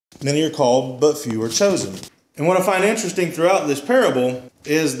Many are called, but few are chosen. And what I find interesting throughout this parable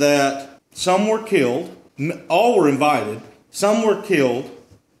is that some were killed, all were invited, some were killed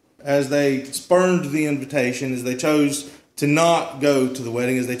as they spurned the invitation, as they chose to not go to the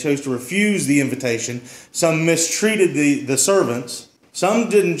wedding, as they chose to refuse the invitation. Some mistreated the servants. Some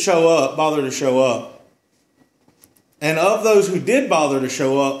didn't bother to show up. And of those who did bother to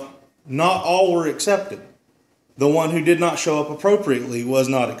show up, not all were accepted. The one who did not show up appropriately was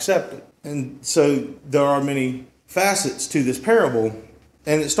not accepted. And so there are many facets to this parable,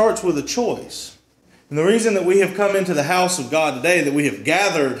 and it starts with a choice. And the reason that we have come into the house of God today, that we have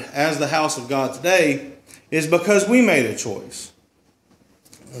gathered as the house of God today, is because we made a choice.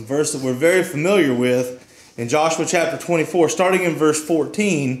 A verse that we're very familiar with in Joshua chapter 24, starting in verse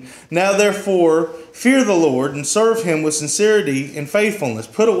 14. Now therefore, fear the Lord and serve him with sincerity and faithfulness.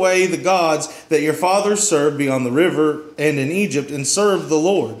 Put away the gods that your fathers served beyond the river and in Egypt, and serve the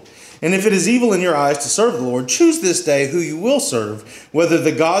Lord. And if it is evil in your eyes to serve the Lord, choose this day who you will serve, whether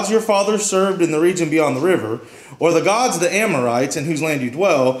the gods your fathers served in the region beyond the river, or the gods of the Amorites in whose land you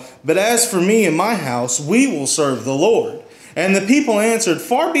dwell. But as for me and my house, we will serve the Lord. And the people answered,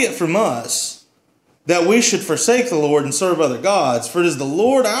 Far be it from us that we should forsake the Lord and serve other gods, for it is the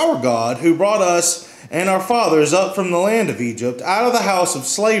Lord our God who brought us and our fathers up from the land of Egypt, out of the house of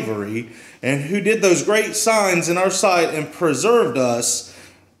slavery, and who did those great signs in our sight and preserved us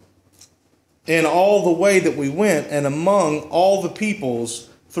in all the way that we went, and among all the peoples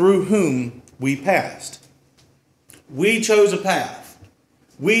through whom we passed. We chose a path.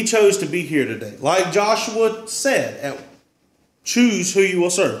 We chose to be here today. Like Joshua said, choose who you will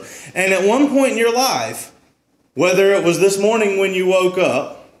serve. And at one point in your life, whether it was this morning when you woke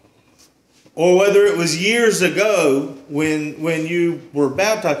up, or whether it was years ago when you were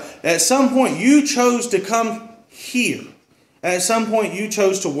baptized, at some point you chose to come here. At some point you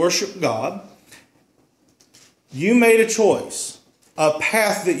chose to worship God. You made a choice, a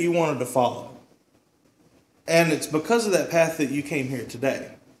path that you wanted to follow. And it's because of that path that you came here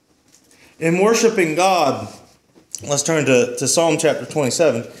today. In worshiping God, let's turn to Psalm chapter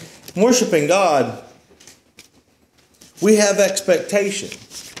 27. In worshiping God, we have expectation.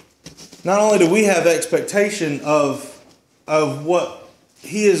 Not only do we have expectation of what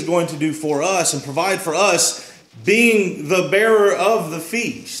He is going to do for us and provide for us, being the bearer of the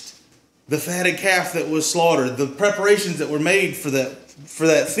feast. The fatted calf that was slaughtered, the preparations that were made for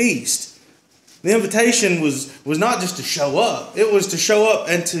that feast. The invitation was not just to show up. It was to show up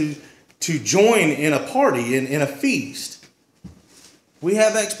and to join in a party, in a feast. We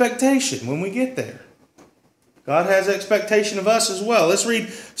have expectation when we get there. God has expectation of us as well. Let's read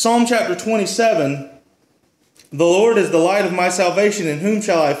Psalm chapter 27. The Lord is the light of my salvation, and whom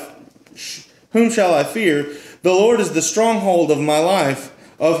shall I fear? The Lord is the stronghold of my life.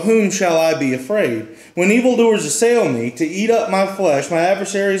 Of whom shall I be afraid? When evildoers assail me to eat up my flesh, my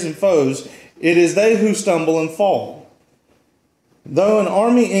adversaries and foes, it is they who stumble and fall. Though an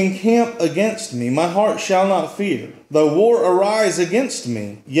army encamp against me, my heart shall not fear. Though war arise against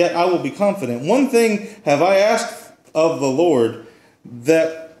me, yet I will be confident. One thing have I asked of the Lord,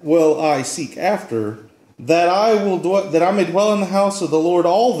 that will I seek after, that I may dwell in the house of the Lord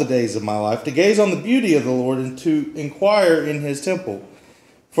all the days of my life, to gaze on the beauty of the Lord and to inquire in his temple.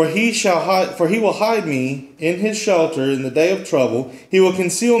 For he will hide me in his shelter in the day of trouble. He will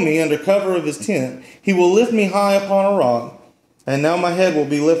conceal me under cover of his tent. He will lift me high upon a rock. And now my head will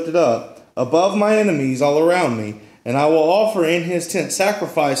be lifted up above my enemies all around me. And I will offer in his tent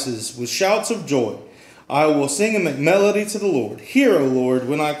sacrifices with shouts of joy. I will sing and make melody to the Lord. Hear, O Lord,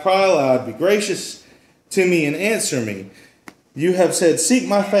 when I cry aloud. Be gracious to me and answer me. You have said, Seek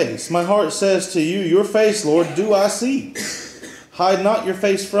my face. My heart says to you, Your face, Lord, do I seek. Hide not your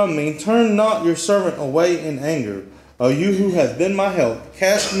face from me. Turn not your servant away in anger. O you who have been my help,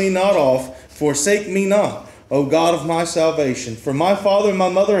 cast me not off. Forsake me not, O God of my salvation. For my father and my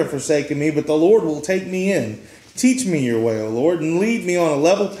mother have forsaken me, but the Lord will take me in. Teach me your way, O Lord, and lead me on a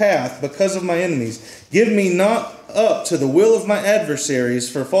level path because of my enemies. Give me not up to the will of my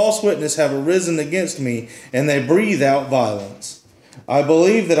adversaries, for false witnesses have arisen against me, and they breathe out violence. I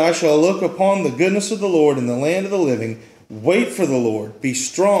believe that I shall look upon the goodness of the Lord in the land of the living. Wait for the Lord. Be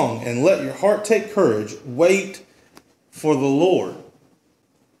strong, and let your heart take courage. Wait for the Lord.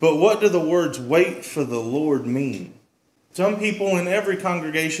 But what do the words wait for the Lord mean? Some people in every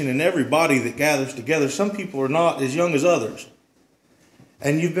congregation, in every body that gathers together, some people are not as young as others.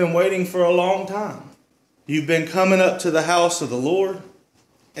 And you've been waiting for a long time. You've been coming up to the house of the Lord,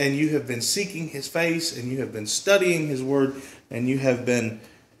 and you have been seeking his face, and you have been studying his word, and you have been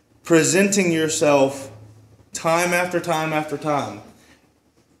presenting yourself time after time after time.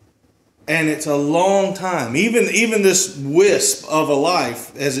 And it's a long time. Even this wisp of a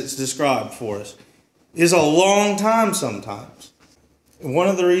life, as it's described for us, is a long time sometimes. And one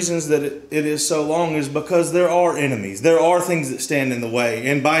of the reasons that it is so long is because there are enemies. There are things that stand in the way.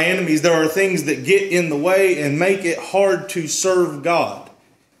 And by enemies, there are things that get in the way and make it hard to serve God.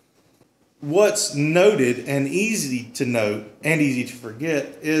 What's noted and easy to note and easy to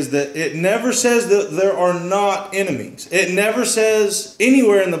forget is that it never says that there are not enemies. It never says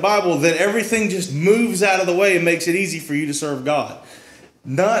anywhere in the Bible that everything just moves out of the way and makes it easy for you to serve God.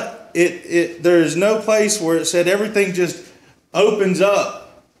 There is no place where it said everything just opens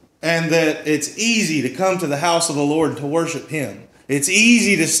up and that it's easy to come to the house of the Lord and to worship Him. It's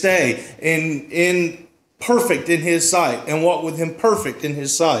easy to stay in perfect in His sight and walk with Him perfect in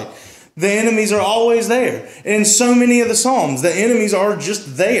His sight. The enemies are always there. In so many of the Psalms, the enemies are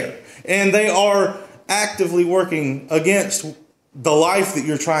just there. And they are actively working against the life that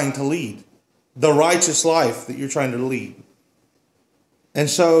you're trying to lead. The righteous life that you're trying to lead. And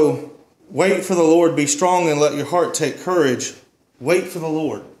so, wait for the Lord. Be strong and let your heart take courage. Wait for the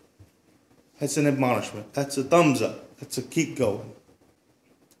Lord. That's an admonishment. That's a thumbs up. That's a keep going.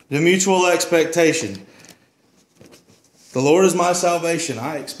 The mutual expectation. The Lord is my salvation.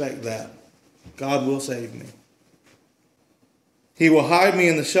 I expect that. God will save me. He will hide me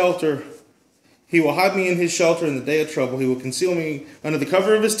in the shelter. He will hide me in His shelter in the day of trouble. He will conceal me under the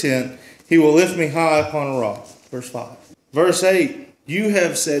cover of His tent. He will lift me high upon a rock. Verse 5. Verse 8. You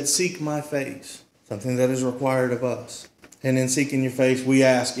have said, seek my face. Something that is required of us. And in seeking your face, we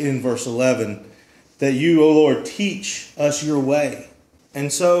ask in verse 11 that you, O Lord, teach us your way.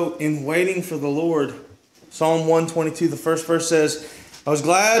 And so in waiting for the Lord, Psalm 122, the first verse says, I was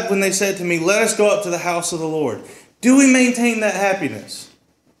glad when they said to me, let us go up to the house of the Lord. Do we maintain that happiness?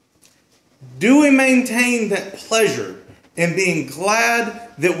 Do we maintain that pleasure in being glad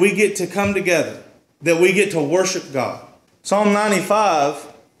that we get to come together, that we get to worship God? Psalm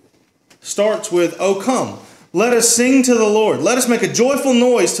 95 starts with, O come, let us sing to the Lord. Let us make a joyful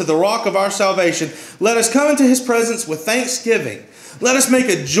noise to the rock of our salvation. Let us come into His presence with thanksgiving. Let us make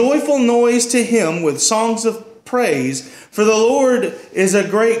a joyful noise to Him with songs of praise. For the Lord is a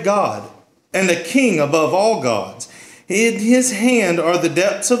great God and a King above all gods. In His hand are the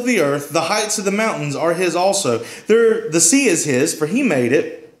depths of the earth. The heights of the mountains are His also. The sea is His, for He made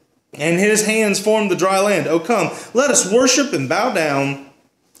it, and His hands formed the dry land. O come, let us worship and bow down.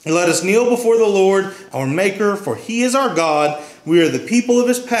 And let us kneel before the Lord, our Maker, for He is our God. We are the people of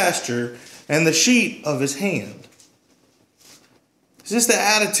His pasture and the sheep of His hand. It's just the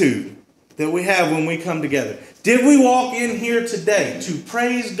attitude that we have when we come together. Did we walk in here today to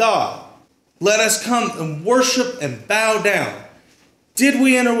praise God? Let us come and worship and bow down. Did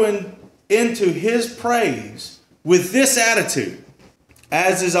we enter into His praise with this attitude?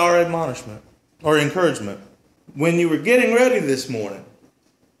 As is our admonishment or encouragement. When you were getting ready this morning,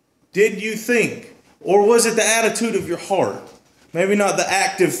 did you think, or was it the attitude of your heart? Maybe not the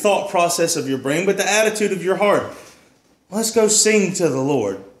active thought process of your brain, but the attitude of your heart. Let's go sing to the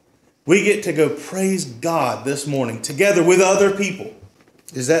Lord. We get to go praise God this morning together with other people.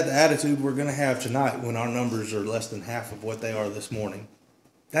 Is that the attitude we're going to have tonight when our numbers are less than half of what they are this morning?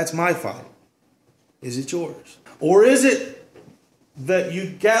 That's my fight. Is it yours? Or is it that you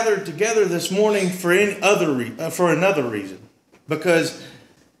gathered together this morning for another reason? Because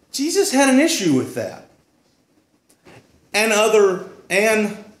Jesus had an issue with that. And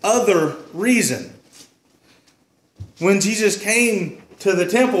other reason. When Jesus came to the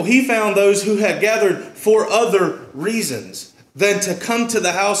temple, He found those who had gathered for other reasons than to come to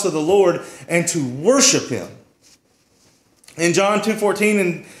the house of the Lord and to worship Him. In John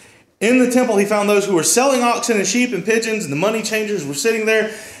 2:14, in the temple, He found those who were selling oxen and sheep and pigeons, and the money changers were sitting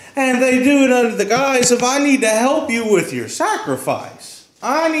there, and they do it under the guise of, I need to help you with your sacrifice.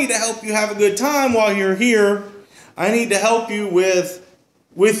 I need to help you have a good time while you're here. I need to help you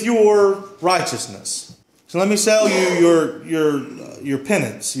with your righteousness. So let me sell you your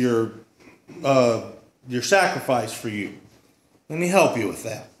penance, your sacrifice for you. Let me help you with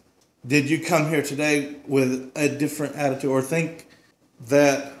that. Did you come here today with a different attitude, or think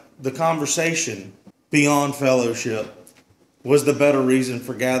that the conversation beyond fellowship was the better reason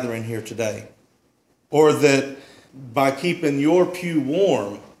for gathering here today? Or that by keeping your pew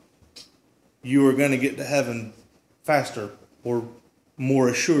warm, you are going to get to heaven faster or more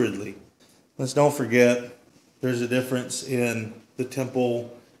assuredly? Let's don't forget, there's a difference in the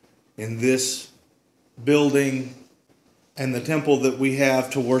temple in this building and the temple that we have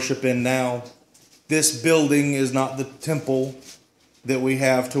to worship in now. This building is not the temple that we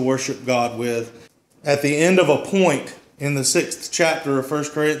have to worship God with. At the end of a point in the 6th chapter of 1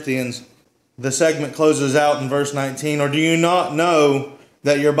 Corinthians, The segment closes out in verse 19. Or do you not know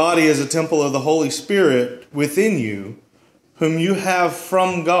that your body is a temple of the Holy Spirit within you, whom you have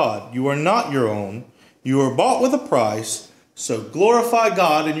from God? You are not your own. You are bought with a price, so glorify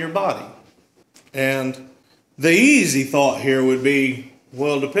God in your body. And the easy thought here would be,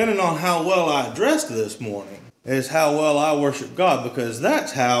 well, depending on how well I dressed this morning, is how well I worship God, because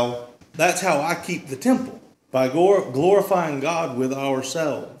that's how I keep the temple, by glorifying God with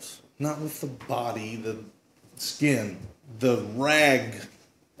ourselves, not with the body, the skin, the rag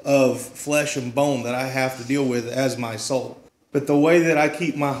of flesh and bone that I have to deal with as my soul. But the way that I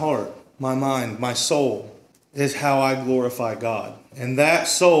keep my heart, my mind, my soul, is how I glorify God. And that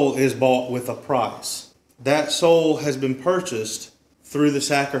soul is bought with a price. That soul has been purchased through the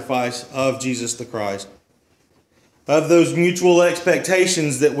sacrifice of Jesus the Christ. Of those mutual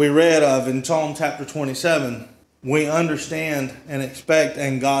expectations that we read of in Psalm chapter 27, we understand and expect,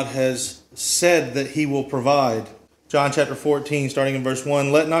 and God has said that He will provide. John chapter 14, starting in verse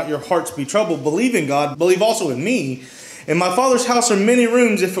 1, let not your hearts be troubled. Believe in God, believe also in me. In my Father's house are many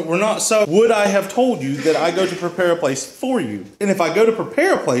rooms. If it were not so, would I have told you that I go to prepare a place for you? And if I go to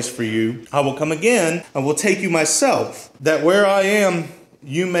prepare a place for you, I will come again. I will take you myself, that where I am,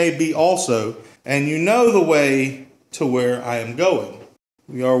 you may be also. And you know the way to where I am going.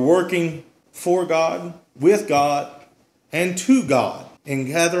 We are working for God, with God, and to God in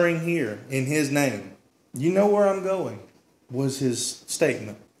gathering here in His name. You know where I'm going, was his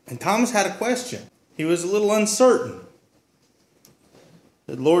statement. And Thomas had a question. He was a little uncertain.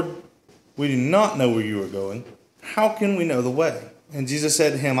 He said, Lord, we do not know where you are going. How can we know the way? And Jesus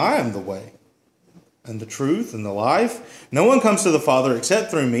said to him, I am the way, and the truth, and the life. No one comes to the Father except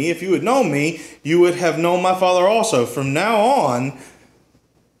through me. If you had known me, you would have known my Father also. From now on,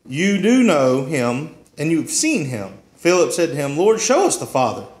 you do know him, and you've seen him. Philip said to him, Lord, show us the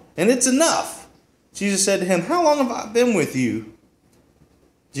Father, and it's enough. Jesus said to him, how long have I been with you?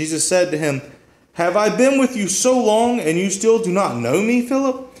 Jesus said to him, have I been with you so long, and you still do not know me,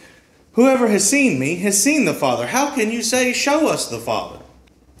 Philip? Whoever has seen me has seen the Father. How can you say, show us the Father?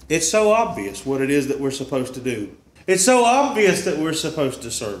 It's so obvious what it is that we're supposed to do. It's so obvious that we're supposed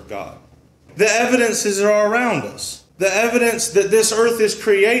to serve God. The evidences are around us. The evidence that this earth is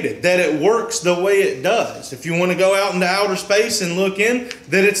created, that it works the way it does. If you want to go out into outer space and look in,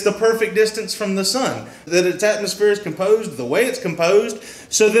 that it's the perfect distance from the sun, that its atmosphere is composed the way it's composed,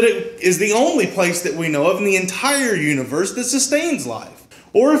 so that it is the only place that we know of in the entire universe that sustains life.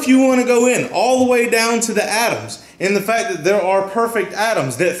 Or if you want to go in all the way down to the atoms, in the fact that there are perfect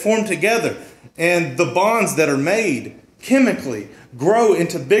atoms that form together, and the bonds that are made chemically grow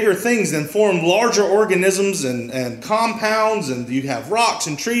into bigger things and form larger organisms and compounds, and you have rocks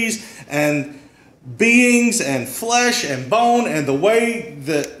and trees and beings and flesh and bone, and the way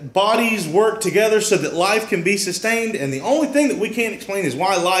that bodies work together so that life can be sustained. And the only thing that we can't explain is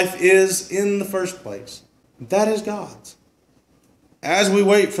why life is in the first place. That is God's. As we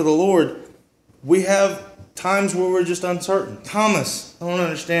wait for the Lord, we have times where we're just uncertain. Thomas, I don't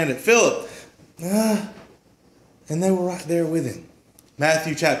understand it. Philip, and they were right there with him.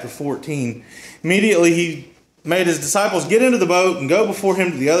 Matthew chapter 14. Immediately he made his disciples get into the boat and go before him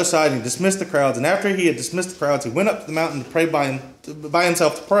to the other side, and he dismissed the crowds. And after he had dismissed the crowds, he went up to the mountain to pray by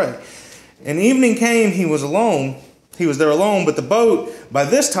himself to pray. And evening came, he was alone. He was there alone, but the boat by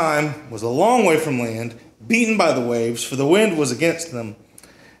this time was a long way from land, beaten by the waves, for the wind was against them.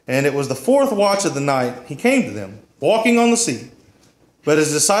 And it was the fourth watch of the night. He came to them, walking on the sea. But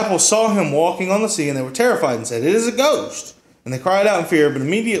his disciples saw him walking on the sea, and they were terrified and said, it is a ghost. And they cried out in fear, but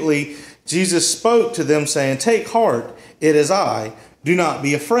immediately Jesus spoke to them, saying, take heart, it is I, do not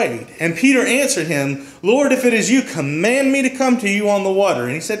be afraid. And Peter answered him, Lord, if it is you, command me to come to you on the water.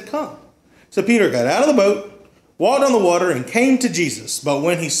 And he said, come. So Peter got out of the boat, walked on the water, and came to Jesus. But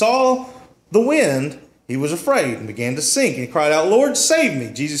when he saw the wind, he was afraid and began to sink. And he cried out, Lord, save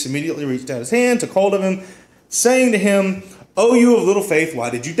me. Jesus immediately reached out his hand, took hold of him, saying to him, O you of little faith, why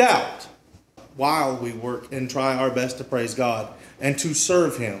did you doubt? While we work and try our best to praise God and to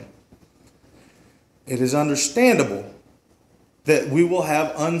serve him, it is understandable that we will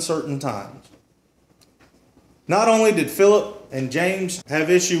have uncertain times. Not only did Philip and James have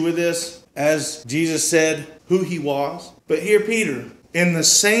issue with this, as Jesus said who he was, but here Peter, in the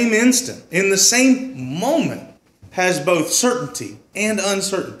same instant, in the same moment, has both certainty and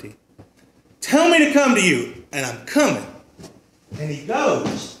uncertainty. Tell me to come to you, and I'm coming. And he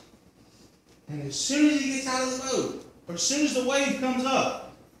goes. And as soon as he gets out of the boat, or as soon as the wave comes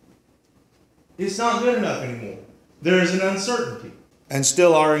up, it's not good enough anymore. There is an uncertainty. And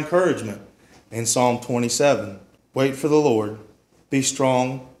still our encouragement in Psalm 27. Wait for the Lord. Be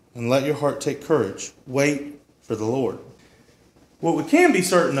strong and let your heart take courage. Wait for the Lord. What we can be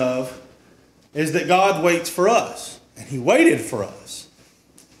certain of is that God waits for us, and He waited for us.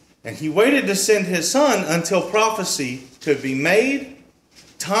 And He waited to send His Son until prophecy could be made,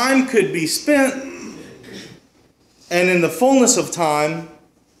 time could be spent, and in the fullness of time,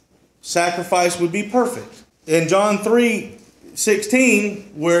 sacrifice would be perfect. In John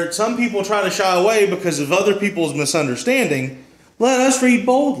 3:16, where some people try to shy away because of other people's misunderstanding, let us read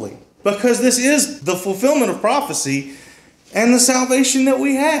boldly, because this is the fulfillment of prophecy and the salvation that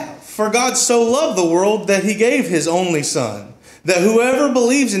we have. For God so loved the world that He gave His only Son, that whoever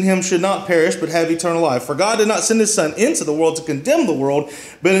believes in Him should not perish but have eternal life. For God did not send His Son into the world to condemn the world,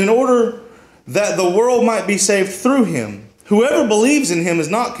 but in order that the world might be saved through Him. Whoever believes in Him is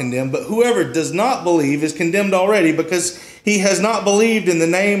not condemned, but whoever does not believe is condemned already, because he has not believed in the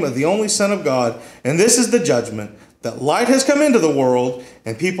name of the only Son of God. And this is the judgment, that light has come into the world,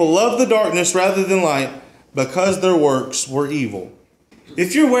 and people love the darkness rather than light, because their works were evil.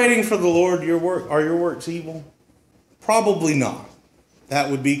 If you're waiting for the Lord, are your works evil? Probably not. That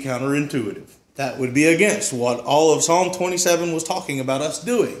would be counterintuitive. That would be against what all of Psalm 27 was talking about us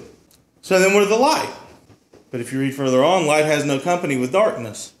doing. So then we're the light. But if you read further on, light has no company with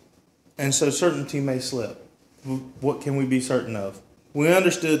darkness, and so certainty may slip. What can we be certain of? We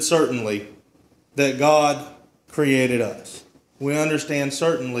understood certainly that God created us. We understand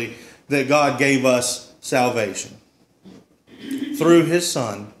certainly that God gave us salvation through His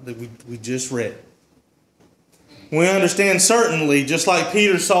Son that we just read. We understand certainly, just like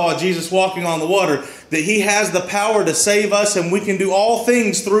Peter saw Jesus walking on the water, that He has the power to save us, and we can do all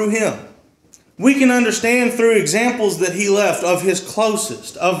things through Him. We can understand through examples that He left of His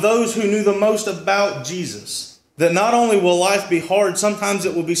closest, of those who knew the most about Jesus, that not only will life be hard, sometimes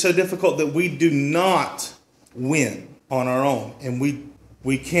it will be so difficult that we do not win on our own, and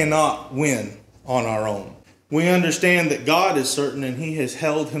we cannot win on our own. We understand that God is certain, and He has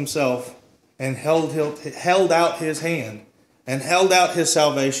held Himself and held out His hand and held out His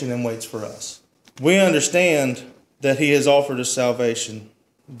salvation and waits for us. We understand that He has offered us salvation,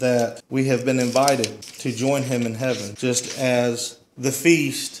 that we have been invited to join Him in heaven, just as the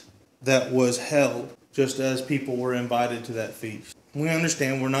feast that was held, just as people were invited to that feast. We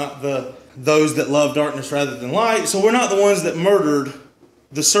understand we're not those that love darkness rather than light, so we're not the ones that murdered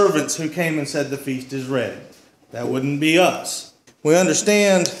the servants who came and said the feast is ready. That wouldn't be us. We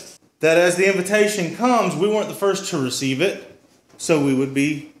understand that as the invitation comes, we weren't the first to receive it, so we would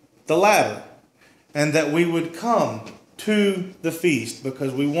be the latter. And that we would come to the feast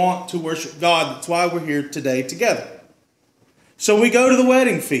because we want to worship God. That's why we're here today together. So we go to the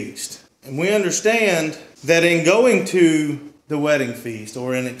wedding feast, and we understand that in going to the wedding feast,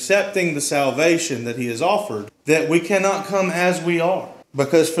 or in accepting the salvation that He has offered, that we cannot come as we are.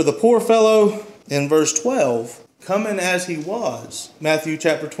 Because for the poor fellow in verse 12, coming as he was, Matthew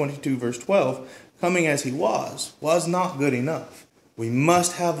chapter 22, verse 12, coming as he was not good enough. We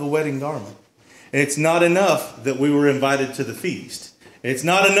must have the wedding garment. It's not enough that we were invited to the feast. It's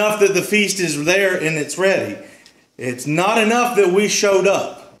not enough that the feast is there and it's ready. It's not enough that we showed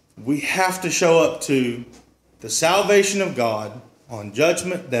up. We have to show up to the salvation of God on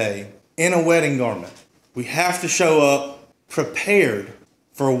Judgment Day in a wedding garment. We have to show up prepared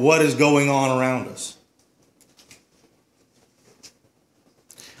for what is going on around us.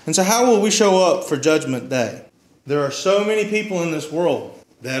 And so how will we show up for Judgment Day? There are so many people in this world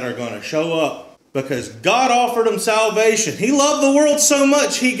that are going to show up because God offered them salvation. He loved the world so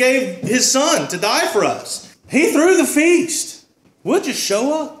much, He gave His Son to die for us. He threw the feast. We'll just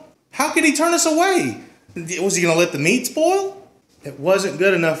show up. How could He turn us away? Was He going to let the meat spoil? It wasn't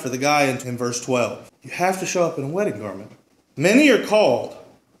good enough for the guy in verse 12. You have to show up in a wedding garment. Many are called.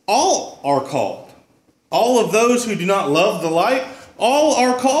 All are called. All of those who do not love the light, all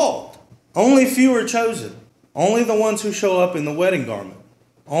are called. Only few are chosen. Only the ones who show up in the wedding garment.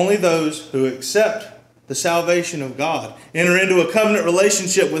 Only those who accept the salvation of God, enter into a covenant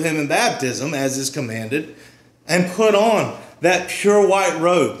relationship with Him in baptism, as is commanded, and put on that pure white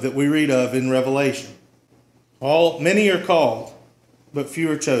robe that we read of in Revelation. Many are called, but few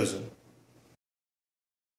are chosen.